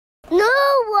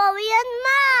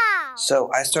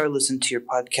So I started listening to your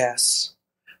podcasts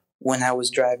when I was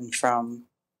driving from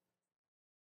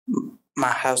my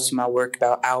house to my work,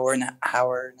 about hour and a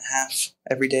half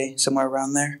every day, somewhere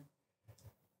around there.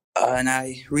 And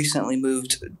I recently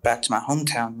moved back to my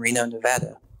hometown, Reno,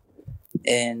 Nevada.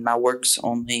 And my work's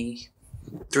only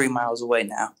 3 miles away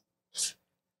now.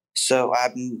 So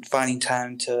I've been finding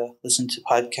time to listen to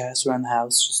podcasts around the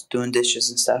house, just doing dishes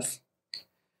and stuff.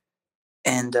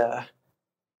 And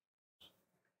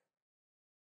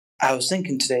I was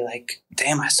thinking today, like,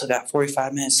 damn, I still got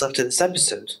 45 minutes left of this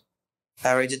episode. I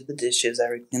already did the dishes, I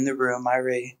already cleaned the room, I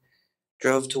already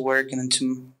drove to work and then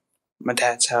to my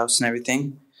dad's house and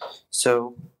everything.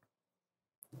 So,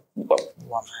 what am I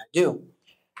going to do?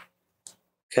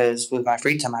 Because with my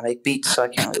free time, I make beats, so I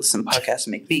can't really listen to podcasts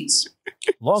and make beats.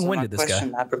 Long-winded, this guy. The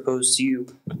question I propose to you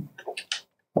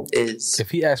is...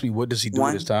 If he asks me, what does he do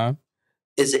with his time?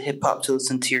 Is it hip-hop to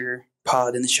listen to your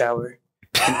pod in the shower?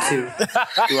 And 2,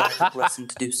 do I have a blessing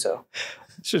to do so?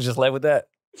 Should have just led with that.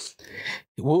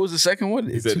 What was the second one?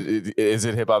 Is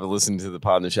it hip hop to listen to the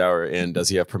pod in the shower, and does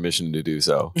he have permission to do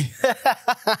so?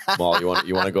 Mal, you want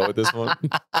to go with this one?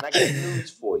 I got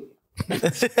news for you.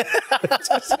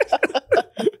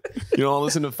 You don't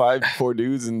listen to 4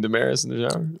 dudes and Demaris in the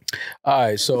shower? All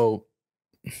right, so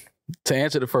to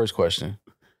answer the first question,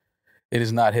 it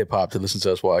is not hip hop to listen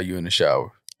to us while you're in the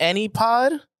shower. Any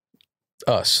pod?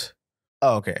 Us.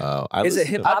 Oh, okay. Is it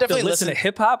hip hop to listen to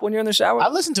hip hop when you're in the shower? I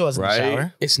listen to us in the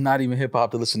shower. It's not even hip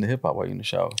hop to listen to hip hop while you're in the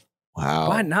shower. Wow.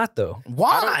 Why not though?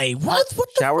 Why? What the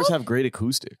Showers fuck? have great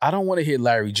acoustic. I don't want to hear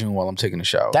Larry June while I'm taking a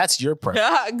shower. That's your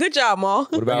preference. Good job, Mal.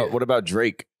 What about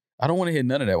Drake? I don't want to hear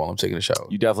none of that while I'm taking a shower.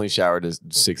 You definitely showered at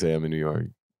 6 a.m. in New York.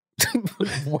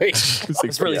 Wait,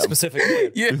 it's really specific.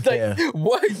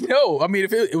 What? No, I mean,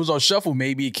 if it was on shuffle,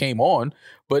 maybe it came on.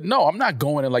 But no, I'm not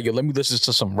going and like, yo, let me listen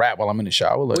to some rap while I'm in the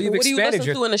shower. Like, Well, you've What do you expanded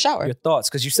listen to in the shower? your thoughts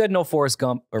because you said no Forrest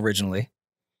Gump originally.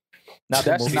 Not the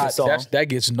that's movie, not the song. that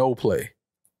gets no play.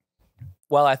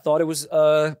 Well, I thought it was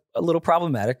a little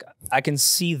problematic. I can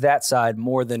see that side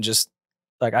more than just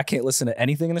like I can't listen to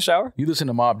anything in the shower. You listen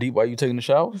to Mobb Deep while you taking the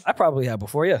shower? I probably have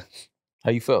before, yeah.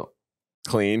 How you felt?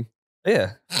 Clean.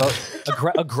 Yeah.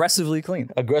 Aggressively clean.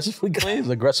 Aggressively clean?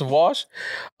 Aggressive wash?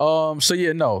 So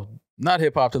yeah, no, not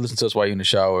hip hop to listen to us while you're in the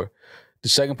shower. The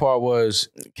second part was,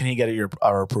 Can he get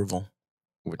our approval?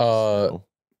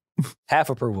 Half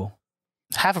approval.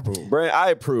 Half approval. Brand,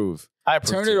 I approve.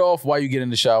 turn it off while you get in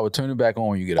the shower. Turn it back on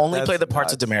when you get out. Only play the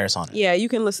parts of Demaris on it. Yeah, you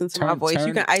can listen to my voice.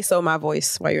 You can ISO my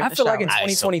voice while you're in I the feel shower. like in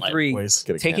 2023,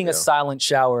 taking a silent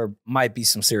shower might be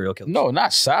some serial killers. No,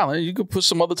 not silent. You could put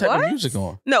some other type of music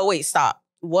on. No, wait, stop.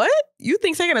 What? You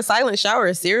think taking a silent shower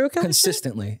is serial killer?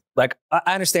 Consistently. Like, I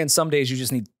understand some days you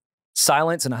just need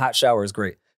silence and a hot shower is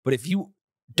great. But if you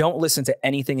don't listen to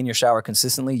anything in your shower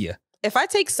consistently, yeah. If I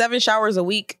take 7 showers a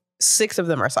week, 6 of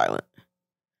them are silent.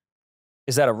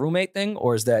 Is that a roommate thing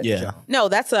or is that? Yeah. No,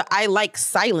 that's a I like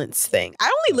silence thing.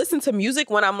 I only listen to music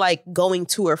when I'm like going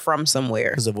to or from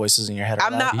somewhere. Because the voices in your head are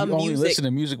I'm not You a only music. listen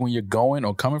to music when you're going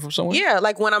or coming from somewhere? Yeah,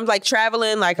 like when I'm like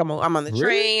traveling, like I'm on the Really?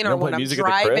 train You or don't when play I'm music at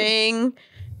the crib? driving.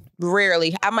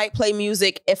 Rarely. I might play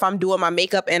music if I'm doing my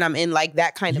makeup and I'm in like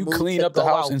that kind You of mood clean to up the go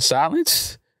house out. in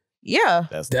silence? Yeah.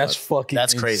 That's nuts. fucking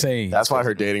That's crazy. insane. That's why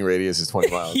her dating radius is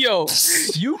 20 miles. Yo,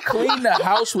 you clean the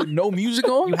house with no music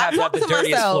on? You have to have the to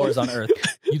dirtiest myself. floors on earth.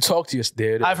 You talk to your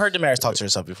dad. I've heard Demaris talk to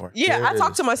herself before. Yeah, There I it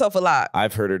talk is. to myself a lot.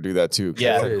 I've heard her do that too.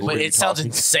 Yeah, It is. but it sounds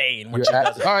insane when she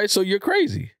does it. All right, so you're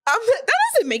crazy. That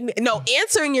doesn't make me. No,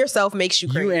 answering yourself makes you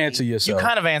crazy. You answer You yourself.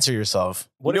 kind of answer yourself.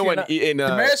 What You know if when you're not-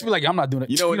 in Demaris be like, I'm not doing it.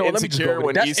 you know in let me just Insecure, go with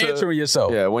when it. That's Issa- answering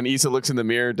yourself. yeah, when Issa looks in the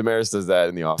mirror, Demaris does that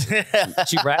in the office.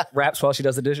 she raps while she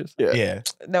does the dishes? Yeah.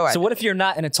 No, I So what if you're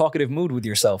not in a talkative mood with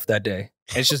yourself that day?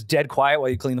 And it's just dead quiet while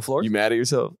you clean the floors? You mad at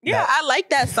yourself? Yeah, I like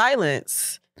that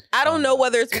silence. I don't know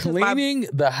whether it's because Cleaning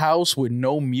the house with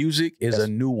no music is a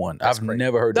new one. I've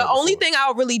never heard the that only before. thing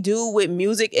I'll really do with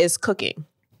music is cooking.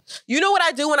 You know what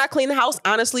I do when I clean the house?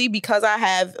 Honestly, because I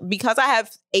have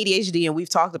ADHD and we've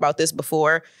talked about this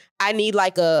before, I need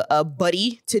like a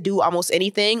buddy to do almost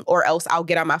anything or else I'll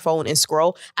get on my phone and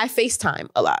scroll. I FaceTime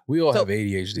a lot. We all have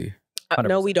ADHD.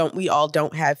 No, we don't. We all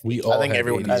don't have. We all I think have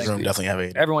everyone in this ADHD. room definitely have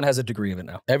ADHD. Everyone has a degree of it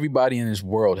now. Everybody in this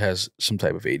world has some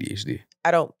type of ADHD.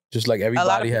 I don't. Just like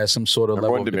everybody has some sort of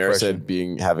Remember level when of Demaris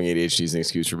depression. said having ADHD is an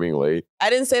excuse for being late? I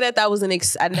didn't say that was an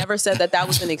I never said that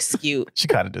was an excuse. She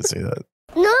kind of did say that.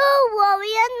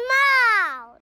 NewRoryNMal.